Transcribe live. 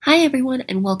Hi everyone,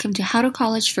 and welcome to How to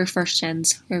College for First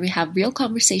Gens, where we have real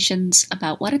conversations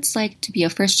about what it's like to be a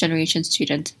first generation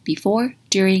student before,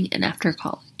 during, and after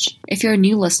college. If you're a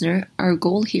new listener, our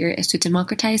goal here is to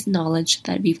democratize the knowledge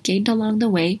that we've gained along the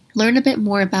way, learn a bit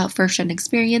more about first gen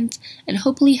experience, and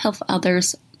hopefully help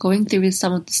others going through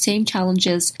some of the same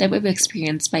challenges that we've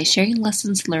experienced by sharing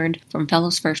lessons learned from fellow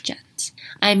first gens.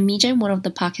 I'm Mijin, one of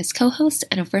the podcast co-hosts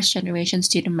and a first-generation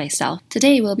student myself.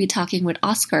 Today we'll be talking with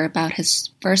Oscar about his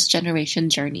first-generation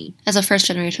journey. As a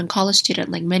first-generation college student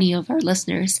like many of our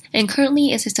listeners, and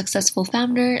currently is a successful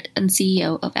founder and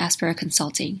CEO of Aspera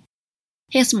Consulting.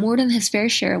 He has more than his fair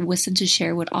share of wisdom to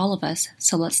share with all of us,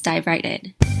 so let's dive right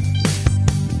in.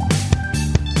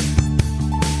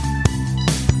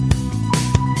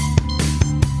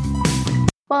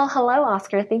 Well, hello,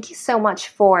 Oscar. Thank you so much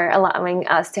for allowing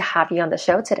us to have you on the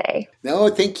show today. No,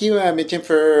 thank you, Mitchum,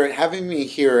 for having me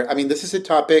here. I mean, this is a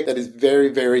topic that is very,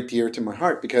 very dear to my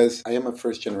heart because I am a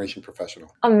first-generation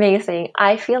professional. Amazing.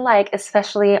 I feel like,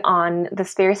 especially on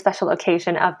this very special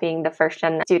occasion of being the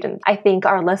first-gen student, I think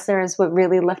our listeners would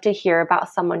really love to hear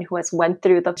about someone who has went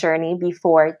through the journey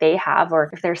before they have, or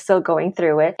if they're still going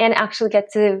through it, and actually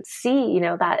get to see,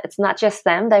 that it's not just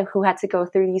them who had to go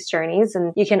through these journeys,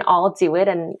 and you can all do it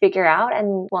and figure out.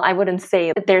 And well, I wouldn't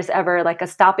say that there's ever like a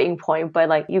stopping point,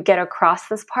 but you get across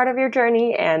this part of your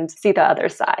journey and see the other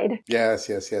side. Yes.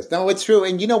 No, it's true.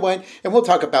 And you know what? And we'll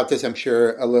talk about this, I'm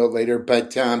sure, a little later,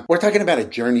 but we're talking about a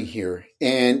journey here.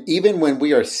 And even when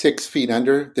we are 6 feet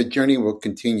under, the journey will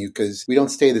continue because we don't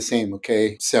stay the same,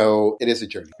 okay? So it is a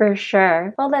journey. For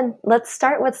sure. Well, then let's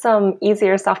start with some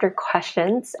easier, softer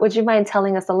questions. Would you mind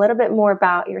telling us a little bit more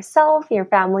about yourself, your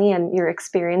family, and your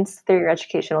experience through your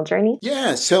educational journey?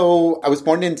 Yeah, so I was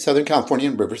born in Southern California,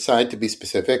 in Riverside, to be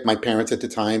specific. My parents at the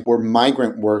time were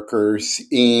migrant workers.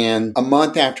 And a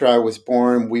month after I was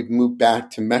born, we moved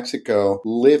back to Mexico,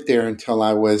 lived there until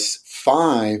I was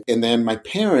 5. And then my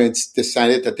parents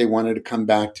decided that they wanted to come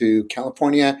back to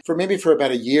California for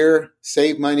about a year,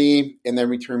 save money, and then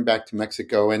return back to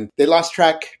Mexico. And they lost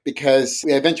track because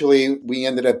eventually we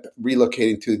ended up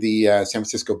relocating to the San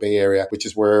Francisco Bay Area, which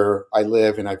is where I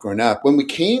live and I've grown up. When we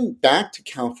came back to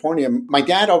California, my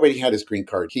dad already had his green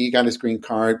card. He got his green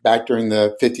card back during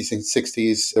the 50s and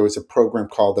 60s. There was a program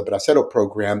called the Bracero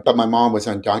program, but my mom was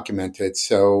undocumented.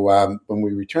 So when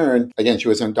we returned, again, she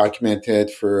was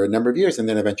undocumented for a number of years, and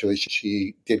then eventually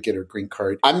she did get her green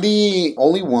card. I'm the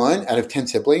only one out of 10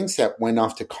 siblings that went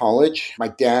off to college. My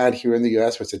dad here in the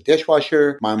U.S. was a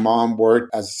dishwasher. My mom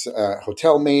worked as a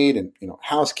hotel maid and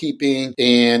housekeeping,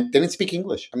 and didn't speak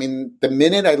English. I mean, the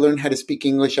minute I learned how to speak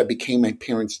English, I became my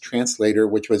parents' translator,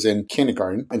 which was in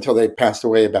kindergarten until they passed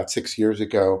away about 6 years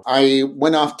ago. I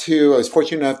was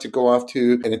fortunate enough to go off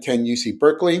to and attend UC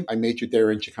Berkeley. I majored there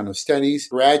in Chicano studies,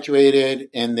 graduated,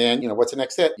 and then, what's the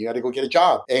next step? You got to go get a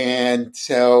job. And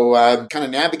so I kind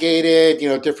of navigated,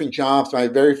 different jobs. My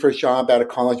very first job out of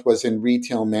college was in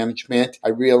retail management. I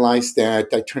realized that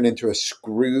I turned into a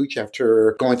Scrooge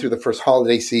after going through the first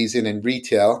holiday season in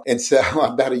retail. And so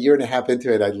about a year and a half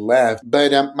into it, I left.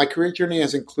 But my career journey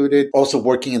has included also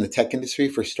working in the tech industry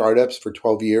for startups for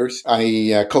 12 years.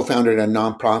 I co-founded a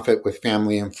nonprofit with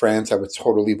family and friends that was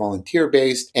totally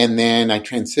volunteer-based. And then I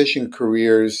transitioned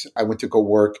careers. I went to go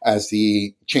work as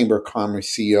the Chamber of Commerce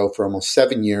CEO for almost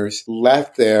 7 years,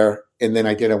 left there. And then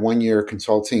I did a 1-year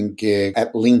consulting gig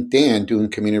at LinkedIn doing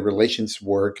community relations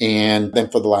work. And then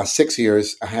for the last 6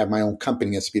 years, I have my own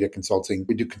company, Aspera Consulting.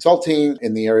 We do consulting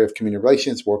in the area of community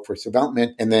relations, workforce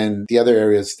development. And then the other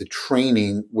area is the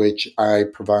training, which I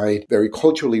provide very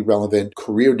culturally relevant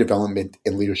career development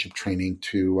and leadership training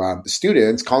to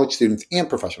students, college students, and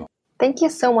professionals. Thank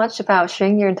you so much about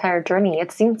sharing your entire journey.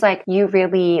 It seems like you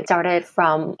really started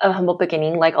from a humble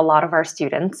beginning, like a lot of our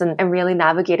students, and really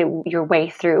navigated your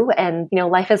way through. And,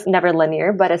 life is never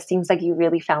linear, but it seems like you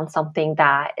really found something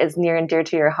that is near and dear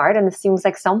to your heart. And it seems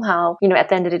like somehow, at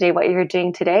the end of the day, what you're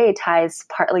doing today ties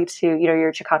partly to,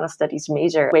 your Chicano studies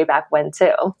major way back when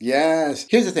too. Yes.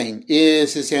 Here's the thing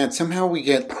is that somehow we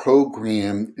get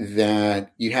programmed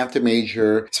that you have to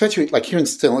major, especially like here in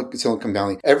Silicon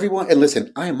Valley, everyone, and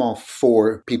listen, I am all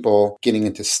for people getting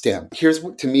into STEM. Here's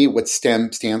to me what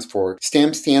STEM stands for.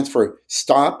 STEM stands for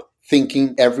stop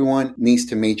thinking everyone needs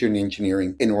to major in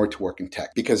engineering in order to work in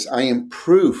tech, because I am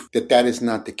proof that that is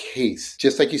not the case.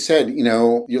 Just like you said,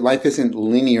 your life isn't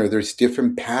linear. There's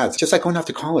different paths. Just like going off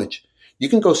to college. You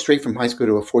can go straight from high school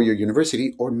to a 4-year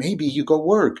university, or maybe you go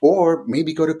work, or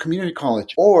maybe go to community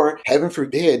college, or heaven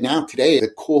forbid, now today, the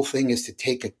cool thing is to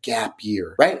take a gap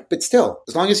year, right? But still,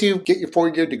 as long as you get your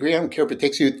 4-year degree, I don't care if it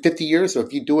takes you 50 years or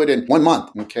if you do it in 1 month,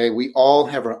 okay? We all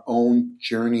have our own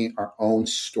journey, our own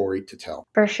story to tell.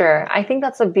 For sure. I think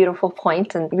that's a beautiful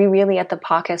point. And we really, at the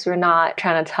podcast, we're not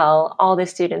trying to tell all the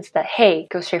students that, hey,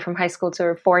 go straight from high school to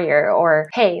a 4-year, or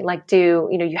hey,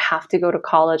 you have to go to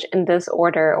college in this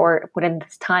order or within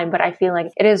this time. But I feel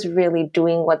like it is really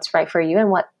doing what's right for you and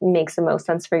what makes the most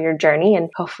sense for your journey. And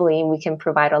hopefully we can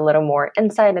provide a little more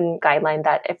insight and guideline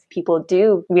that if people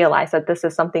do realize that this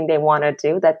is something they want to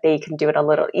do, that they can do it a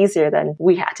little easier than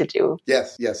we had to do.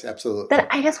 Yes, absolutely. Then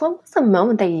I guess, what was the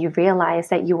moment that you realized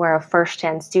that you were a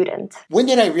first-gen student? When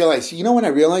did I realize? When I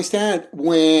realized that?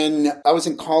 When I was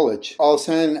in college. All of a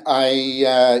sudden,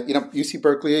 UC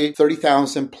Berkeley,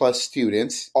 30,000 plus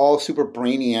students, all super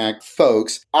brainiac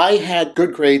folks. I had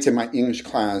good grades in my English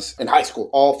class in high school,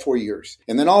 all 4 years.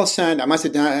 And then all of a sudden, I must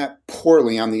have done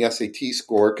poorly on the SAT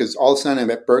score, because all of a sudden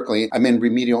I'm at Berkeley, I'm in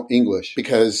remedial English,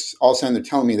 because all of a sudden they're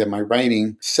telling me that my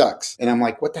writing sucks. And I'm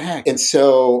like, what the heck? And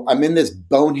so I'm in this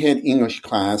bonehead English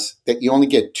class that you only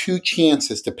get 2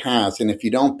 chances to pass. And if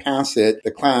you don't pass it,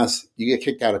 the class, you get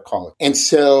kicked out of college. And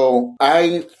so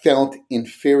I felt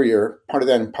inferior, part of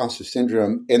that imposter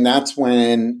syndrome. And that's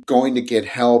when going to get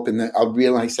help. And then I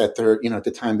realized that there, at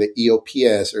the time, the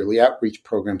EOPS, Early Outreach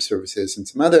Program Services, and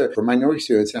some other for minority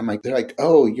students. They're like,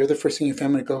 oh, you're the first thing your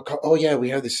family to go call. Oh yeah, we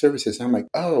have these services. And I'm like,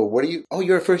 oh, what are you? Oh,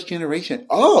 you're a first generation.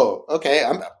 Oh, okay.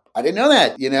 I didn't know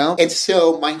that, And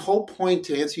so my whole point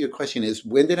to answer your question is,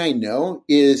 when did I know?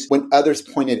 Is when others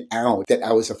pointed out that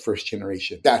I was a first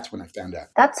generation. That's when I found out.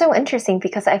 That's so interesting,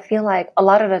 because I feel like a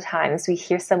lot of the times we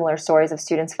hear similar stories of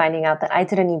students finding out that I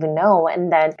didn't even know. And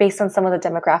then based on some of the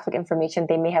demographic information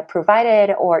they may have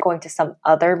provided, or going to some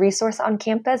other resource on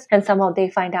campus, and somehow they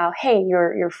find out, hey,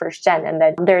 you're first gen. And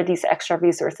then there are these extra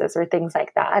resources or things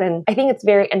like that. And I think it's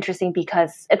very interesting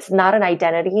because it's not an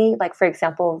identity, like for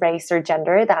example, race or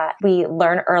gender, that we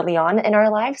learn early on in our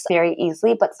lives very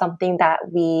easily, but something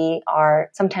that we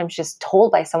are sometimes just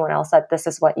told by someone else that this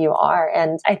is what you are.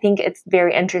 And I think it's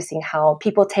very interesting how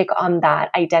people take on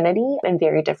that identity in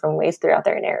very different ways throughout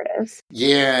their narratives.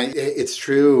 Yeah, it's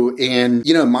true. And,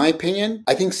 in my opinion,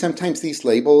 I think sometimes these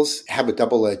labels have a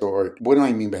double-edged sword. What do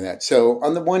I mean by that? So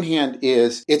on the one hand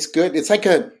it's good. It's like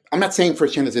I'm not saying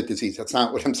first gen is a disease. That's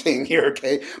not what I'm saying here,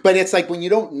 okay? But it's like when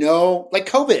you don't know, like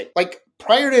COVID, like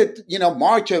prior to,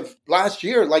 March of last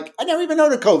year, like I never even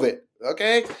known of COVID.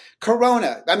 Okay.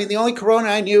 Corona. The only Corona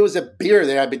I knew was a beer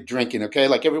that I've been drinking. Okay.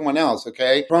 Like everyone else.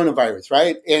 Okay. Coronavirus.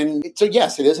 Right. And so,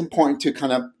 yes, it is important to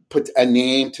kind of put a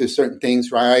name to certain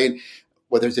things, right?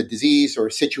 Whether it's a disease or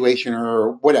a situation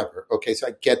or whatever. Okay, so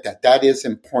I get that. That is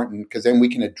important because then we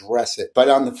can address it. But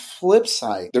on the flip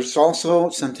side, there's also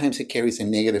sometimes it carries a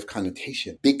negative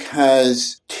connotation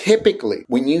because typically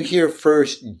when you hear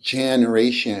first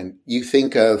generation, you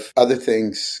think of other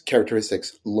things,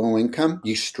 characteristics, low income,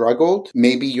 you struggled,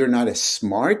 maybe you're not as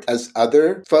smart as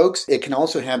other folks. It can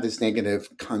also have this negative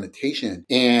connotation.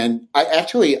 And I'll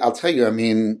tell you,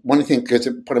 one of the things, because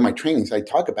part of my trainings, I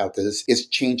talk about this, is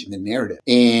changing the narrative.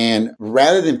 And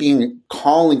rather than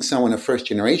calling someone a first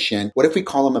generation, what if we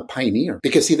call them a pioneer?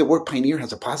 Because see, the word pioneer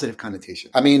has a positive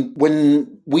connotation.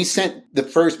 When we sent the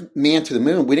first man to the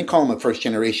moon, we didn't call him a first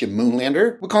generation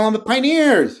moonlander. We call them the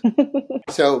pioneers.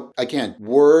 So again,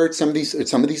 some of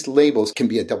these labels can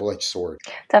be a double-edged sword.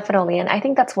 Definitely. And I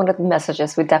think that's one of the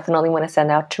messages we definitely want to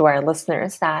send out to our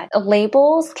listeners, that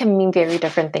labels can mean very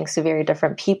different things to very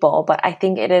different people. But I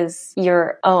think it is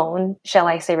your own, shall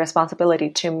I say,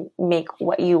 responsibility to make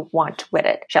what you want with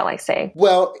it, shall I say.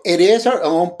 Well, it is our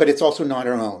own, but it's also not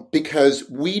our own because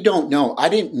we don't know. I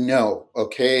didn't know.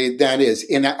 Okay, that is.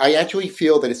 And I actually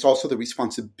feel that it's also the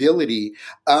responsibility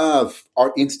of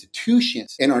our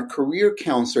institutions and our career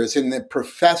counselors and the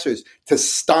professors to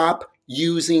stop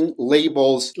using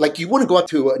labels. Like you wouldn't go up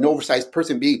to an oversized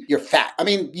person and be, you're fat.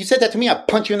 You said that to me, I'd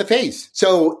punch you in the face.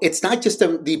 So it's not just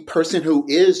the person who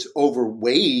is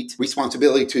overweight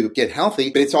responsibility to get healthy,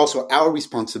 but it's also our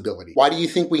responsibility. Why do you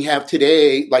think we have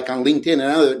today, like on LinkedIn and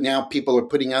other, now people are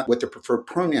putting out what their preferred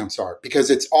pronouns are? Because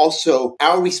it's also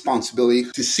our responsibility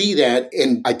to see that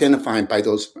and identify by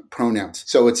those pronouns.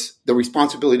 So it's the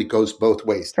responsibility goes both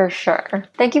ways. For sure.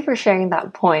 Thank you for sharing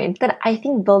that point. But I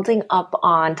think building up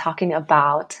on talking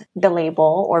about the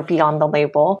label or beyond the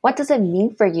label, what does it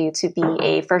mean for you to be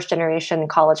a first generation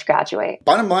college graduate?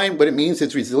 Bottom line, what it means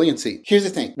is resiliency. Here's the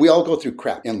thing. We all go through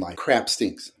crap in life. Crap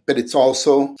stinks. but it's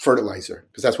also fertilizer,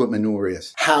 because that's what manure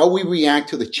is. How we react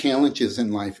to the challenges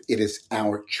in life, it is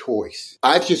our choice.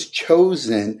 I've just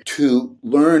chosen to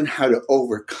learn how to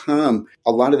overcome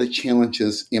a lot of the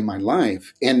challenges in my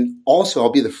life. And also,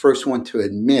 I'll be the first one to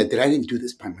admit that I didn't do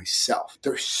this by myself.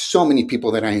 There's so many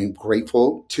people that I am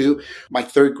grateful to. My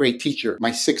third grade teacher,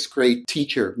 my sixth grade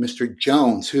teacher, Mr.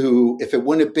 Jones, who, if it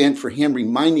wouldn't have been for him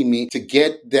reminding me to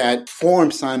get that form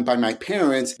signed by my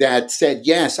parents that said,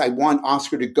 yes, I want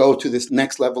Oscar to go to this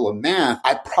next level of math,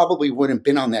 I probably wouldn't have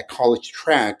been on that college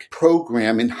track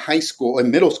program in high school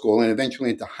and middle school and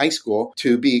eventually into high school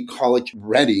to be college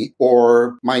ready,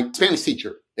 or my Spanish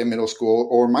teacher in middle school,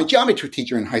 or my geometry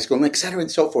teacher in high school, and et cetera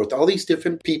and so forth, all these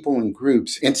different people and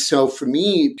groups. And so for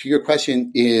me, to your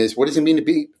question is, what does it mean to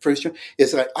be first gen?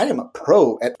 Is that I am a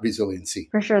pro at resiliency.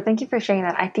 For sure. Thank you for sharing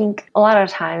that. I think a lot of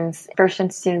times first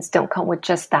gen students don't come with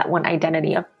just that one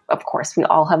identity. Of course, we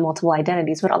all have multiple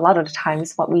identities, but a lot of the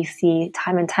times what we see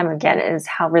time and time again is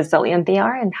how resilient they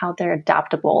are and how they're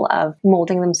adaptable of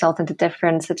molding themselves into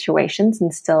different situations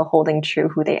and still holding true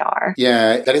who they are.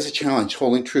 Yeah, that is a challenge,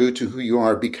 holding true to who you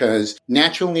are, because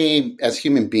naturally, as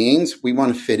human beings, we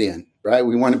want to fit in, right?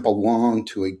 We want to belong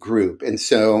to a group. And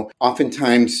so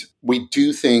oftentimes we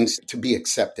do things to be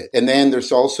accepted. And then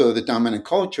there's also the dominant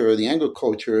culture, the Anglo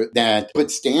culture, that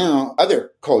puts down other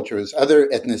cultures, other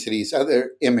ethnicities,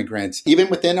 other immigrants. Even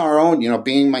within our own,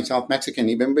 being myself Mexican,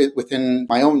 even within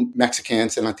my own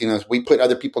Mexicans and Latinos, we put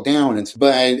other people down.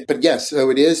 But yes, so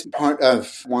it is part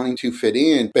of wanting to fit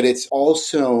in, but it's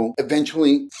also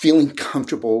eventually feeling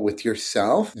comfortable with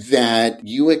yourself, that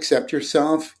you accept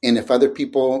yourself. And if other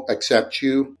people accept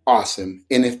you, awesome.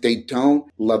 And if they don't,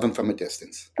 love them from a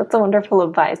distance. That's a wonderful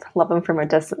advice. Love them from a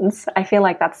distance. I feel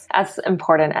like that's as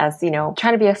important as,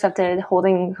 trying to be accepted,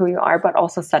 holding who you are, but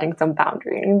also setting some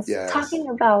boundaries. Yes. Talking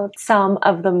about some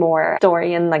of the more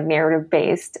story and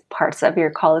narrative-based parts of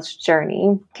your college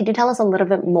journey, could you tell us a little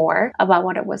bit more about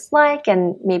what it was like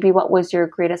and maybe what was your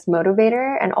greatest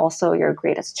motivator and also your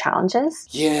greatest challenges?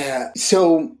 Yeah.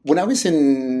 So when I was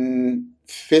in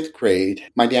fifth grade,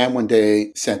 my dad one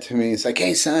day said to me, he's like,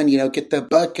 hey, son, get the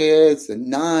buckets, the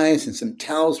knives, and some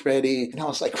towels ready. And I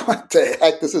was like, what the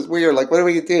heck? This is weird. Like, what do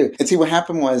we do? And see, what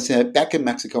happened was back in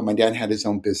Mexico, my dad had his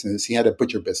own business. He had a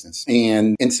butcher business.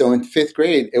 And so in fifth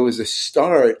grade, it was the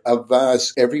start of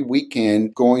us every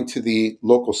weekend going to the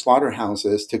local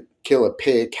slaughterhouses to kill a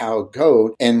pig, cow,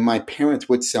 goat, and my parents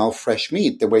would sell fresh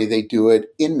meat the way they do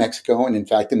it in Mexico and, in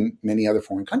fact, in many other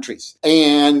foreign countries.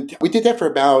 And we did that for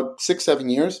about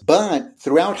 6-7 years. But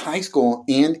throughout high school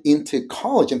and into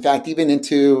college, in fact, even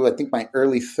into, I think, my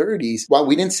early 30s, while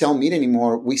we didn't sell meat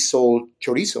anymore, we sold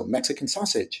chorizo, Mexican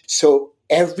sausage. So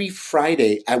every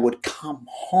Friday, I would come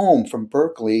home from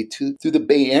Berkeley to the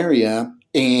Bay Area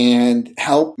and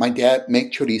help my dad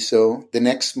make chorizo. The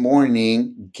next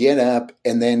morning, get up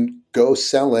and then go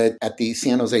sell it at the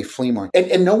San Jose flea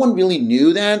market. And no one really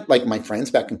knew that. Like my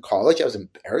friends back in college, I was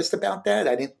embarrassed about that.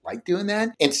 I didn't like doing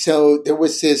that. And so there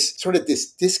was this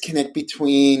disconnect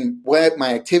between what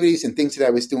my activities and things that I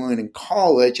was doing in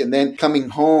college and then coming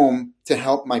home to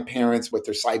help my parents with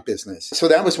their side business. So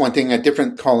that was one thing, a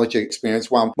different college experience.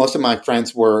 While most of my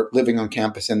friends were living on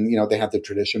campus and, they had the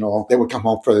traditional, they would come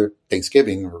home for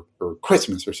Thanksgiving or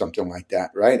Christmas or something like that,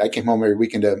 right? I came home every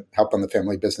weekend to help on the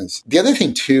family business. The other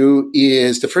thing too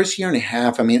is the first year and a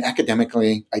half,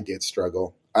 academically, I did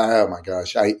struggle. Oh my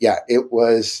gosh. It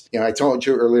was, I told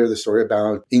you earlier the story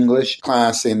about English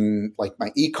class and like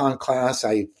my econ class.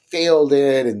 I failed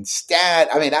it, and stat.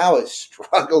 I was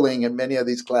struggling in many of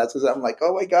these classes. I'm like,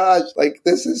 oh my gosh, like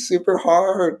this is super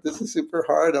hard.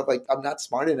 I'm like, I'm not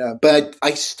smart enough. But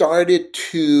I started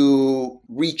to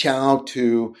reach out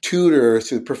to tutors,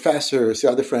 to professors, to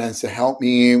other friends to help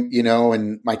me,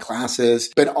 in my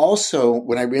classes. But also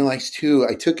what I realized too,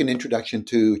 I took an introduction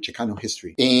to Chicano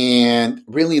history and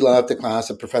really loved the class.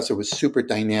 The professor was super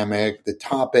dynamic. The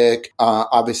topic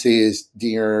obviously is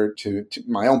dear to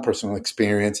my own personal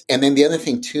experience. And then the other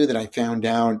thing too that I found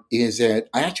out is that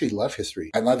I actually love history.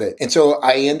 I love it. And so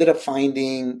I ended up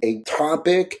finding a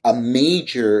topic, a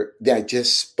major that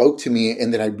just spoke to me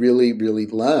and that I really, really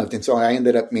loved. And so I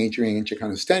ended up majoring in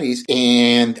Chicano studies,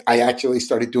 and I actually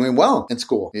started doing well in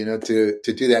school, to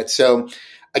do that. So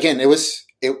again,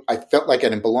 I felt like I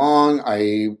didn't belong.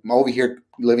 I'm over here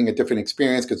living a different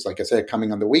experience because, like I said,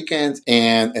 coming on the weekends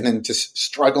and then just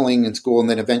struggling in school and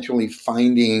then eventually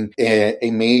finding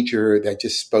a major that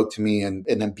just spoke to me and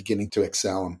then beginning to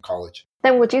excel in college.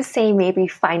 Then would you say maybe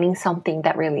finding something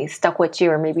that really stuck with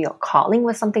you, or maybe a calling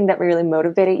was something that really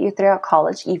motivated you throughout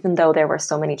college, even though there were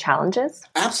so many challenges?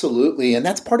 Absolutely. And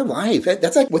that's part of life.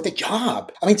 That's like with a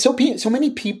job. I mean, so many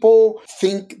people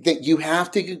think that you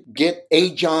have to get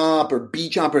a job or B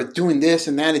job or doing this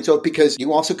and that. And so because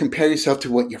you also compare yourself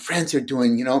to what your friends are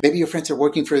doing, maybe your friends are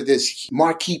working for this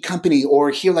marquee company, or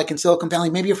here like in Silicon Valley,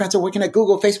 maybe your friends are working at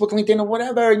Google, Facebook, LinkedIn, or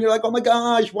whatever. And you're like, oh my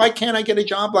gosh, why can't I get a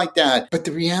job like that? But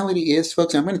the reality is,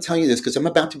 folks, I'm going to tell you this because I'm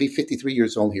about to be 53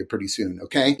 years old here pretty soon,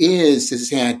 okay? Is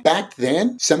that back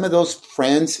then, some of those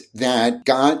friends that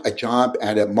got a job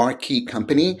at a marquee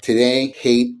company today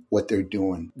hate what they're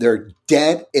doing. They're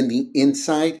dead in the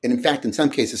inside. And in fact, in some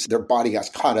cases, their body has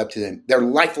caught up to them. They're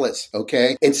lifeless,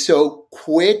 okay? And so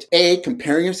quit A,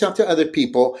 comparing yourself to other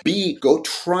people. B, go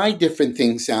try different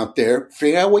things out there.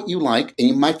 Figure out what you like, and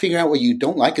you might figure out what you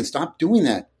don't like and stop doing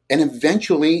that. And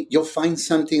eventually you'll find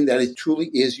something that it truly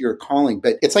is your calling.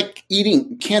 But it's like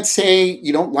eating. You can't say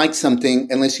you don't like something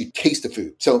unless you taste the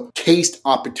food. So taste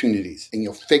opportunities and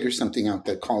you'll figure something out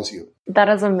that calls you. That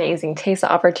is amazing. Taste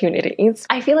opportunities.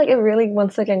 I feel like it really,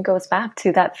 once again, goes back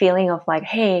to that feeling of like,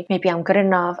 hey, maybe I'm good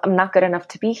enough. I'm not good enough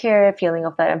to be here. Feeling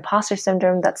of that imposter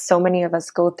syndrome that so many of us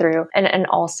go through. And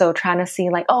also trying to see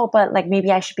like, oh, but like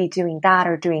maybe I should be doing that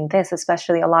or doing this,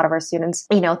 especially a lot of our students,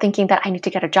 thinking that I need to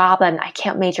get a job and I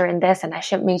can't major in this and I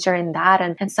shouldn't major in that.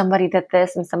 And somebody did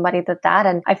this and somebody did that.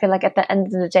 And I feel like at the end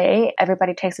of the day,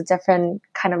 everybody takes a different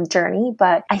kind of journey.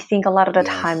 But I think a lot of the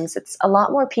times it's a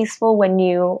lot more peaceful when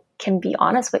you can be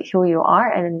honest with who you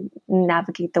are and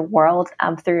navigate the world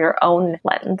through your own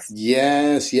lens.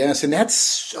 Yes. And that's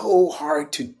so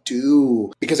hard to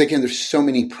do because, again, there's so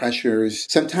many pressures.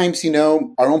 Sometimes,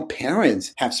 our own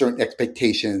parents have certain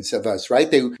expectations of us, right?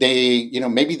 They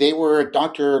maybe they were a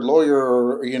doctor, or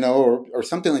lawyer, or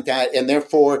something like that. And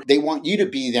therefore they want you to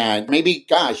be that.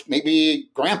 Maybe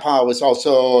grandpa was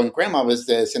also, and grandma was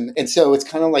this. And so it's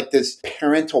kind of like this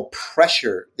parental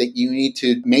pressure that you need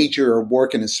to major or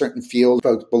work in a certain field.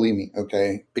 Folks, believe me,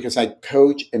 okay? Because I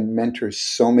coach and mentor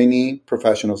so many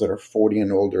professionals that are 40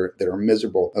 and older that are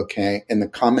miserable, okay? And the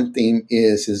common theme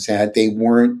is that they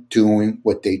weren't doing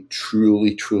what they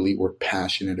truly, truly were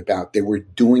passionate about. They were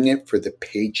doing it for the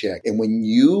paycheck. And when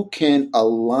you can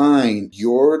align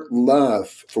your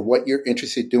love for what you're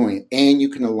interested in doing and you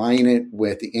can align it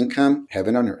with the income,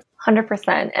 heaven on earth.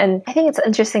 100%. And I think it's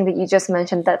interesting that you just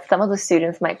mentioned that some of the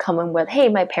students might come in with, hey,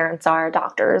 my parents are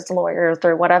doctors, lawyers,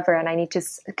 or whatever, and I need to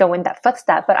go in that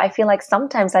footstep. But I feel like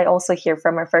sometimes I also hear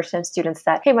from our first-time students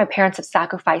that, hey, my parents have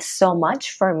sacrificed so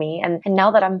much for me. And now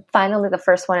that I'm finally the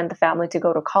first one in the family to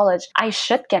go to college, I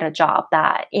should get a job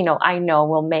that, I know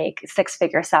will make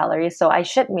six-figure salary. So I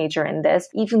should major in this,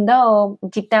 even though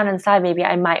deep down inside, maybe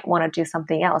I might want to do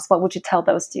something else. What would you tell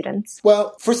those students?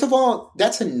 Well, first of all,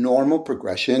 that's a normal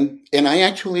progression. And I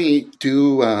actually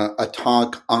do a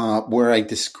talk where I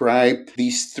describe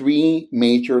these three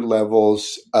major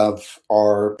levels of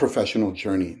our professional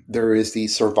journey. There is the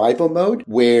survival mode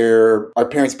where our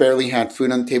parents barely had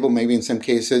food on the table. Maybe in some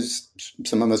cases,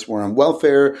 some of us were on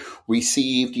welfare,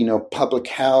 received, public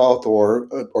health or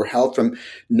help from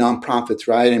nonprofits,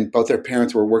 right? And both our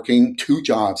parents were working 2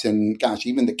 jobs. And gosh,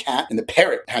 even the cat and the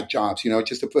parrot had jobs,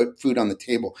 just to put food on the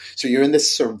table. So you're in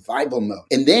this survival mode.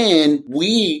 And then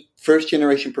we first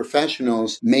generation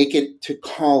professionals make it to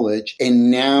college,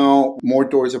 and now more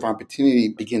doors of opportunity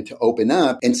begin to open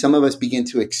up, and some of us begin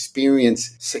to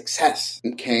experience success,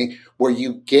 okay? Where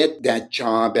you get that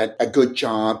job, at a good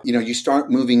job, you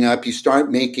start moving up, you start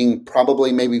making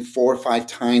probably maybe 4 or 5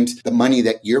 times the money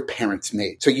that your parents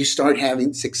made. So you start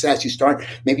having success. You start,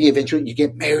 maybe eventually you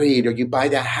get married or you buy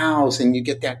that house and you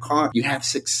get that car, you have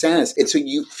success. And so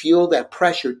you feel that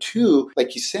pressure too,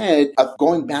 like you said, of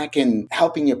going back and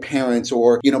helping your parents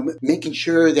or, making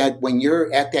sure that when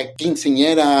you're at that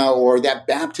quinceañera or that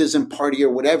baptism party or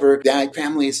whatever, that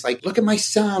family is like, look at my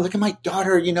son, look at my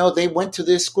daughter, they went to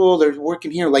this school, they're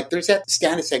working here. Like there's that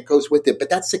status that goes with it, but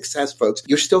that's success, folks.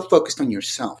 You're still focused on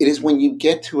yourself. It is when you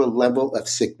get to a level of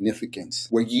significance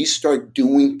where you start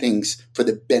doing things for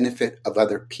the benefit of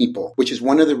other people, which is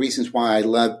one of the reasons why I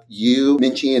love you,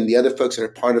 Minchi, and the other folks that are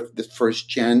part of the First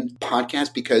Gen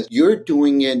podcast, because you're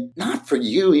doing it not for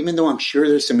you, even though I'm sure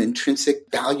there's some intrinsic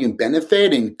value and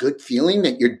benefit and good feeling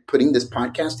that you're putting this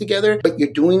podcast together, but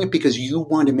you're doing it because you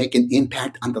want to make an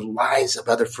impact on the lives of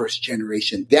other first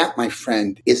generation. That, my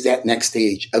friend, is that next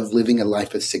stage of living a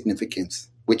life of significance,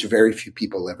 which very few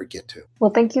people ever get to.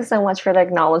 Well, thank you so much for the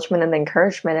acknowledgement and the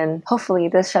encouragement. And hopefully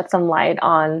this sheds some light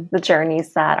on the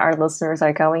journeys that our listeners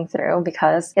are going through,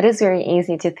 because it is very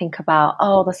easy to think about,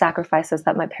 oh, the sacrifices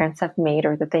that my parents have made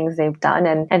or the things they've done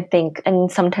and think,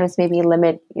 and sometimes maybe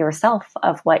limit yourself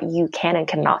of what you can and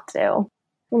cannot do.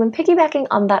 Well, then piggybacking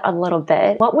on that a little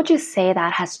bit, what would you say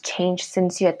that has changed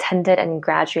since you attended and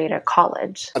graduated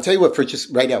college? I'll tell you what, for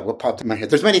just right now, what popped in my head.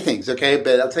 There's many things, okay?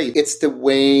 But I'll tell you, it's the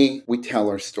way we tell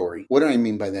our story. What do I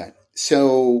mean by that?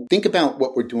 So think about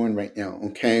what we're doing right now,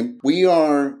 okay? We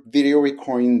are video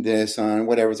recording this on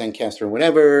whatever, Zencastr or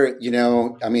whatever,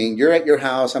 I mean, you're at your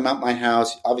house, I'm at my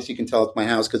house. Obviously, you can tell it's my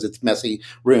house because it's a messy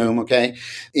room, okay?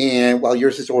 And while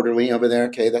yours is orderly over there,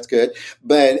 okay, that's good.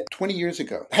 But 20 years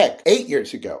ago, heck, 8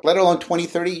 years ago, let alone 20,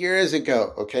 30 years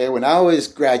ago, okay, when I was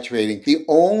graduating, the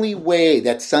only way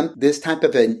that this type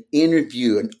of an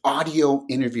interview, an audio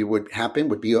interview would happen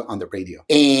would be on the radio.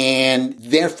 And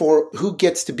therefore, who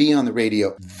gets to be on the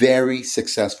radio? Very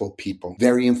successful people,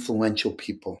 very influential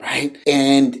people, right?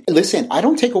 And listen, I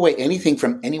don't take away anything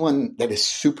from anyone that is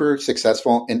super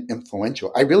successful and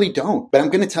influential. I really don't. But I'm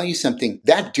going to tell you something.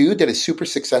 That dude that is super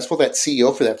successful, that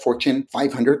CEO for that Fortune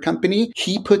 500 company,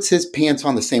 he puts his pants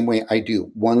on the same way I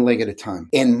do, one leg at a time.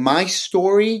 And my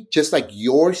story, just like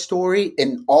your story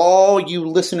and all you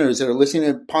listeners that are listening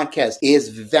to the podcast, is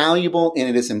valuable and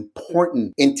it is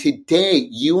important. And today,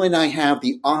 you and I have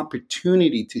the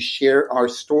opportunity to share our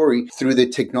story through the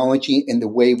technology and the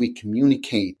way we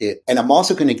communicate it. And I'm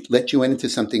also going to let you into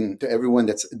something to everyone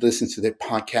that listens to the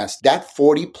podcast. That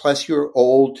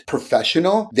 40-plus-year-old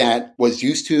professional that was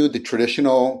used to the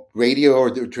traditional radio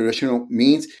or the traditional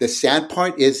means, the sad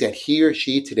part is that he or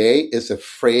she today is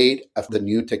afraid of the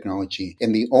new technology.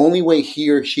 And the only way he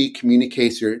or she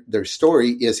communicates their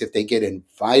story is if they get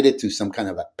invited to some kind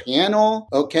of a panel,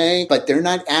 okay? But they're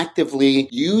not actively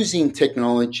using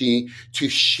technology to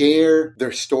share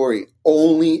their story,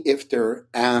 only if they're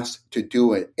asked to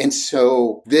do it. And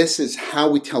so this is how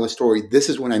we tell a story. This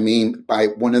is what I mean by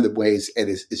one of the ways it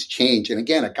is change. And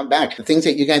again, I come back. The things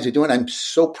that you guys are doing, I'm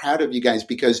so proud of you guys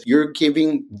because you're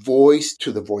giving voice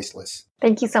to the voiceless.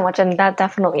 Thank you so much. And that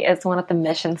definitely is one of the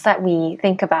missions that we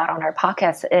think about on our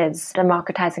podcast, is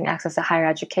democratizing access to higher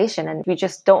education. And we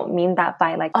just don't mean that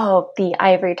by like, oh, the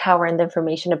ivory tower and the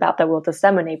information about that will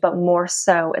disseminate, but more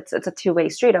so it's a two-way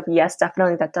street of, yes,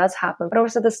 definitely that does happen, but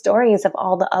also the stories of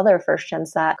all the other first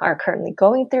gens that are currently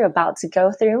going through, about to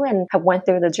go through, and have went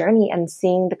through the journey, and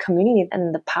seeing the community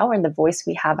and the power and the voice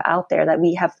we have out there that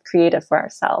we have created for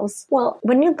ourselves. Well,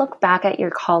 when you look back at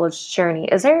your college journey,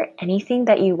 is there anything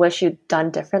that you wish you'd done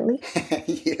differently?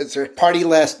 Yes, sir. Party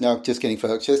less. No, just kidding,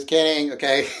 folks. Just kidding.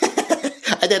 Okay.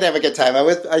 I did have a good time.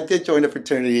 I did join a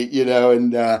fraternity,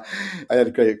 and I had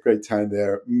a great time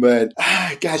there. But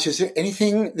gosh, is there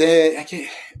anything that I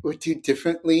would do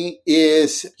differently?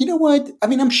 Is, you know what? I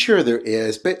mean, I'm sure there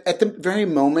is, but at the very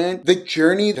moment, the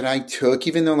journey that I took,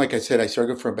 even though, like I said, I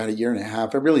struggled for about a year and a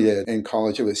half, I really did. In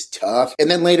college, it was tough. And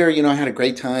then later, I had a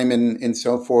great time and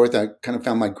so forth. I kind of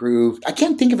found my groove. I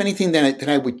can't think of anything that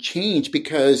I would change,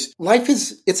 because life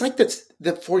it's like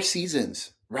the four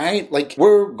seasons. Right? Like,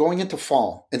 we're going into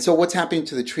fall. And so what's happening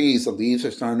to the trees? The leaves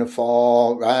are starting to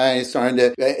fall, right?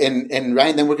 And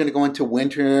right, then we're going to go into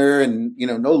winter and,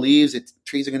 no leaves.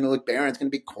 Trees are going to look barren. It's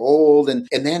going to be cold. And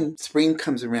then spring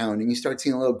comes around and you start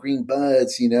seeing little green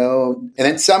buds, and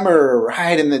then summer,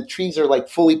 right? And the trees are like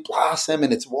fully blossom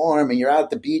and it's warm and you're out at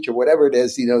the beach or whatever it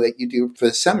is, that you do for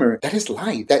the summer. That is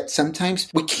life. That sometimes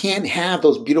we can't have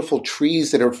those beautiful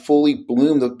trees that are fully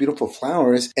bloomed, those beautiful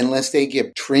flowers, unless they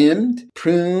get trimmed,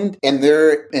 pruned, and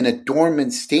they're in a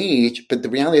dormant stage. But the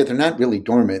reality is they're not really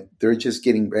dormant. They're just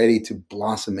getting ready to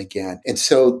blossom again. And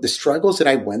so the struggles that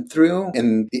I went through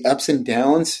and the ups and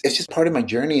downs, it's just part of my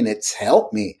journey, and it's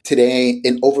helped me today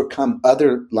and overcome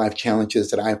other life challenges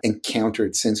that I've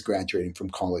encountered since graduating from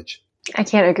college. I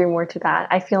can't agree more to that.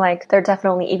 I feel like there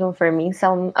definitely, even for me,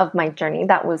 some of my journey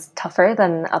that was tougher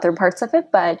than other parts of it,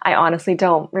 but I honestly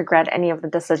don't regret any of the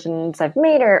decisions I've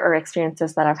made or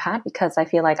experiences that I've had, because I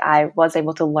feel like I was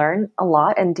able to learn a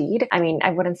lot indeed. I mean,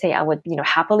 I wouldn't say I would,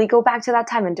 happily go back to that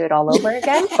time and do it all over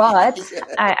again, but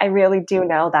I really do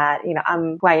know that,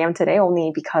 I'm who I am today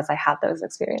only because I had those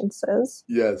experiences.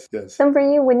 Yes. So for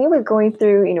you, when you were going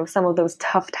through, some of those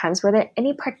tough times, were there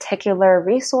any particular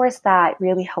resource that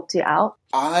really helped you out?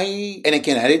 and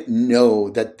again, I didn't know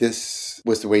that this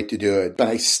was the way to do it, but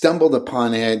I stumbled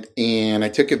upon it and I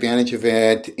took advantage of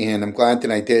it, and I'm glad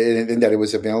that I did and that it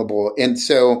was available. And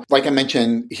so, like I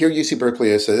mentioned, here UC Berkeley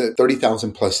is a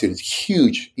 30,000 plus students,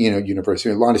 huge, university,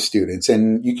 a lot of students,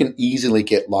 and you can easily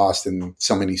get lost in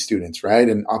so many students, right?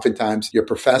 And oftentimes your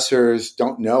professors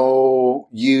don't know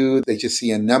you. They just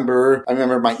see a number. I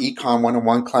remember my econ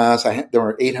 101 class, there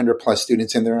were 800 plus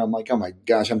students in there. I'm like, oh my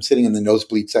gosh, I'm sitting in the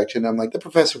nosebleed section. I'm like, the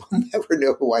professor will never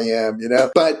know who I am,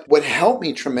 But what helped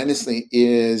me tremendously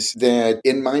is that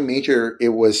in my major, it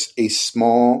was a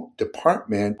small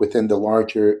department within the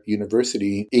larger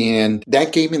university. And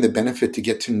that gave me the benefit to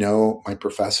get to know my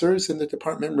professors in the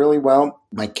department really well,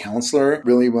 my counselor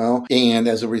really well. And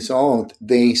as a result,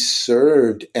 they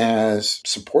served as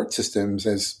support systems,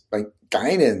 as like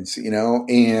guidance,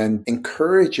 and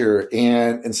encourager,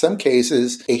 and in some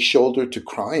cases, a shoulder to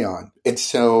cry on. And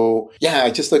so,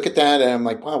 I just look at that and I'm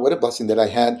like, wow, what a blessing that I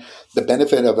had the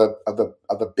benefit of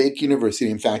a big university.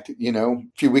 In fact, a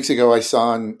few weeks ago, I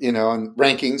saw on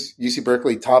rankings, UC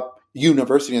Berkeley top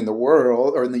university in the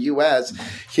world or in the US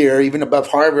here, even above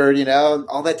Harvard,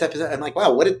 all that type of stuff. I'm like,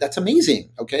 wow, that's amazing.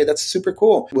 Okay. That's super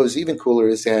cool. What was even cooler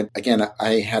is that, again,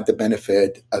 I had the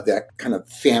benefit of that kind of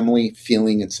family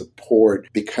feeling and support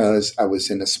because I was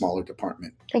in a smaller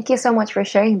department. Thank you so much for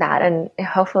sharing that. And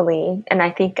hopefully, and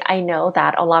I know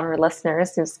that a lot of our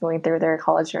listeners who's going through their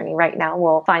college journey right now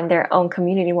will find their own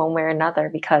community one way or another,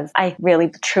 because I really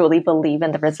truly believe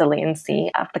in the resiliency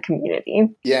of the community.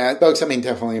 Yeah, folks,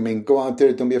 definitely. Go out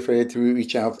there. Don't be afraid to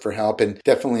reach out for help, and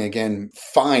definitely, again,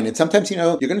 find. And sometimes,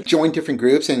 you're going to join different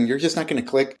groups and you're just not going to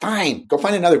click. Fine. Go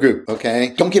find another group.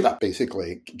 Okay. Don't give up,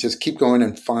 basically. Just keep going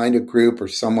and find a group or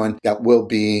someone that will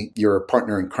be your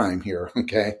partner in crime here.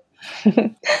 Okay.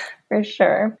 For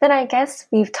sure. Then I guess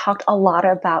we've talked a lot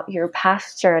about your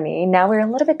past journey. Now we're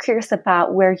a little bit curious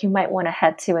about where you might want to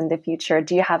head to in the future.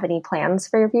 Do you have any plans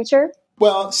for your future?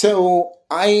 Well, so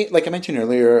like I mentioned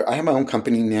earlier, I have my own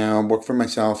company now, work for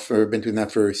myself. I've been doing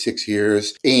that for 6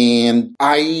 years. And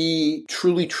I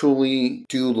truly, truly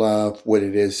do love what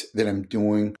it is that I'm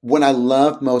doing. What I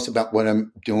love most about what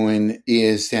I'm doing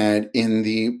is that in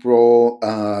the role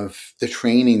of the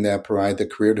training that I provide, the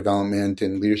career development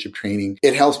and leadership training,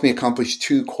 it helps me accomplish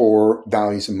three core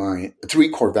values of mine.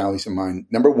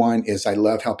 Number one is I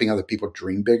love helping other people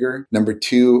dream bigger. Number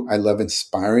two, I love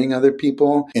inspiring other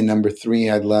people. And number three,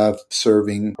 I love serving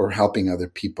or helping other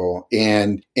people.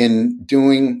 And in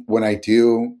doing what I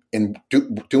do and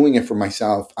doing it for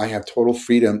myself, I have total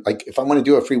freedom. Like if I want to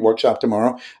do a free workshop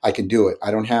tomorrow, I can do it. I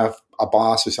don't have a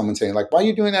boss or someone saying like, why are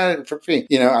you doing that for free?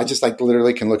 I just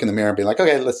literally can look in the mirror and be like,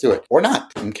 okay, let's do it or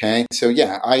not. Okay. So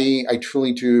I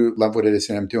truly do love what it is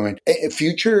that I'm doing.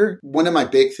 Future, one of my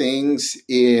big things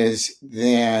is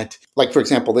that, like, for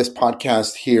example, this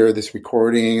podcast here, this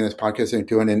recording, this podcast I'm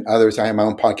doing, and others, I have my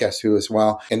own podcast too as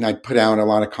well. And I put out a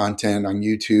lot of content on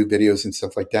YouTube videos and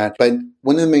stuff like that. But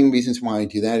one of the main reasons why I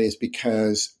do that is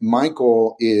because my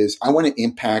goal is I want to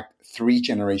impact 3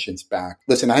 generations back.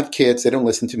 Listen, I have kids. They don't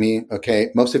listen to me. Okay.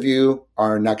 Most of you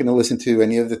are not going to listen to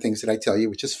any of the things that I tell you,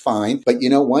 which is fine. But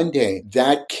one day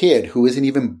that kid who isn't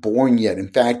even born yet, in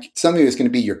fact, some of you is going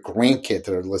to be your grandkid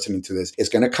that are listening to this, is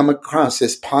going to come across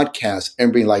this podcast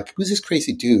and be like, who's this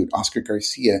crazy dude, Oscar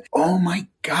Garcia? Oh my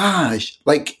gosh.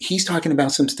 Like he's talking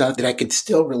about some stuff that I could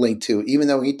still relate to, even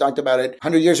though he talked about it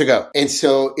 100 years ago. And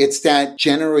so it's that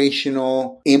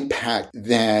generational impact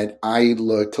that I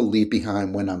look to leave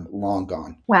behind when I'm long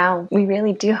gone. Wow. We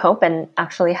really do hope and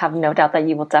actually have no doubt that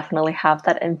you will definitely have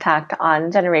that impact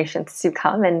on generations to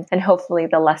come. And hopefully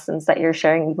the lessons that you're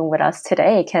sharing even with us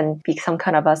today can be some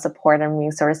kind of a support and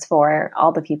resource for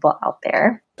all the people out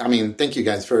there. Thank you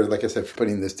guys for, like I said, for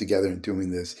putting this together and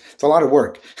doing this. It's a lot of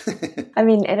work.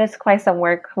 It is quite some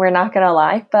work. We're not going to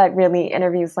lie, but really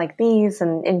interviews like these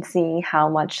and seeing how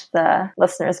much the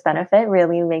listeners benefit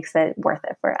really makes it worth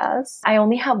it for us. I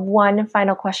only have one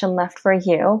final question left for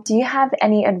you. Do you have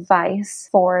any advice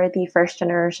for the first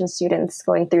generation students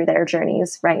going through their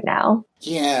journeys right now?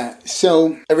 Yeah.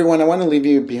 So everyone, I want to leave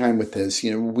you behind with this.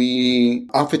 We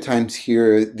oftentimes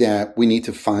hear that we need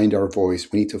to find our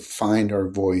voice. We need to find our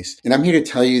voice. And I'm here to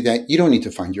tell you that you don't need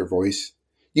to find your voice.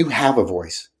 You have a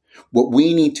voice. What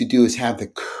we need to do is have the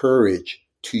courage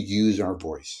to use our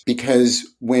voice.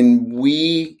 Because when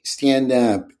we stand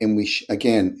up and we,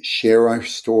 again, share our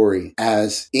story,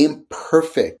 as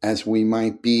imperfect as we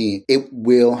might be, it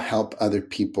will help other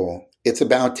people. It's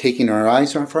about taking our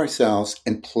eyes off ourselves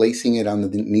and placing it on the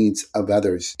needs of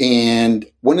others. And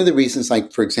one of the reasons,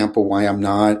 like, for example, why I'm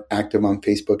not active on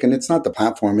Facebook, and it's not the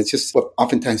platform, it's just what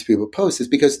oftentimes people post, is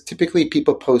because typically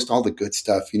people post all the good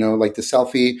stuff, like the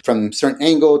selfie from a certain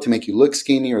angle to make you look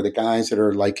skinny, or the guys that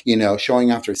are like,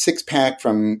 showing off their six pack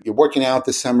from you're working out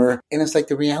this summer. And it's like,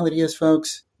 the reality is,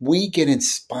 folks, we get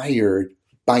inspired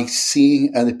by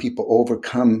seeing other people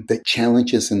overcome the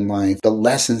challenges in life, the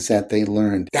lessons that they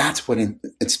learned. That's what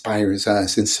inspires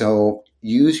us. And so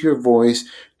use your voice.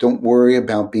 Don't worry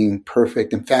about being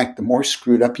perfect. In fact, the more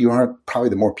screwed up you are, probably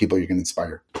the more people you're going to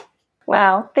inspire.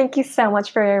 Wow. Thank you so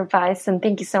much for your advice. And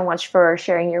thank you so much for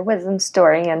sharing your wisdom,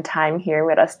 story, and time here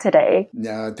with us today.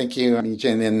 Thank you,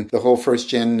 Anija, and the whole First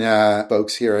Gen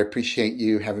folks here. I appreciate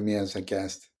you having me as a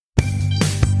guest.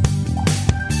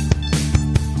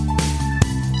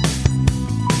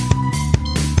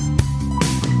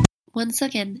 Once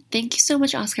again, thank you so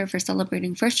much, Oscar, for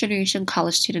celebrating first-generation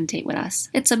college student date with us.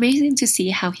 It's amazing to see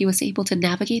how he was able to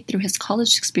navigate through his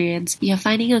college experience via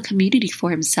finding a community for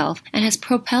himself and has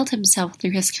propelled himself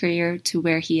through his career to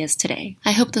where he is today.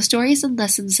 I hope the stories and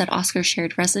lessons that Oscar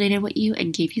shared resonated with you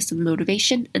and gave you some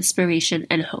motivation, inspiration,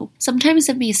 and hope. Sometimes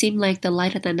it may seem like the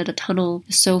light at the end of the tunnel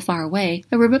is so far away,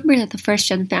 but remember that the First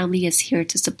Gen family is here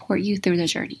to support you through the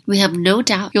journey. We have no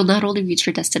doubt you'll not only reach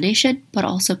your destination, but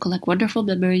also collect wonderful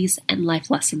memories and life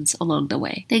lessons along the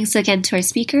way. Thanks again to our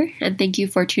speaker, and thank you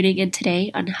for tuning in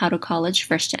today on How to College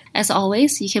First Gen. As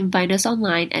always, you can find us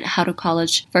online at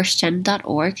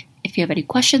howtocollegefirstgen.org if you have any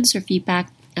questions or feedback,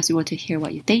 as we want to hear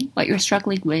what you think, what you're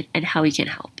struggling with, and how we can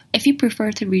help. If you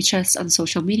prefer to reach us on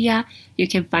social media, you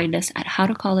can find us at How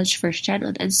to College First Gen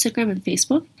on Instagram and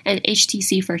Facebook, and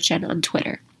HTC First Gen on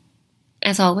Twitter.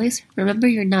 As always, remember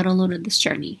you're not alone in this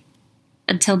journey.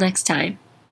 Until next time.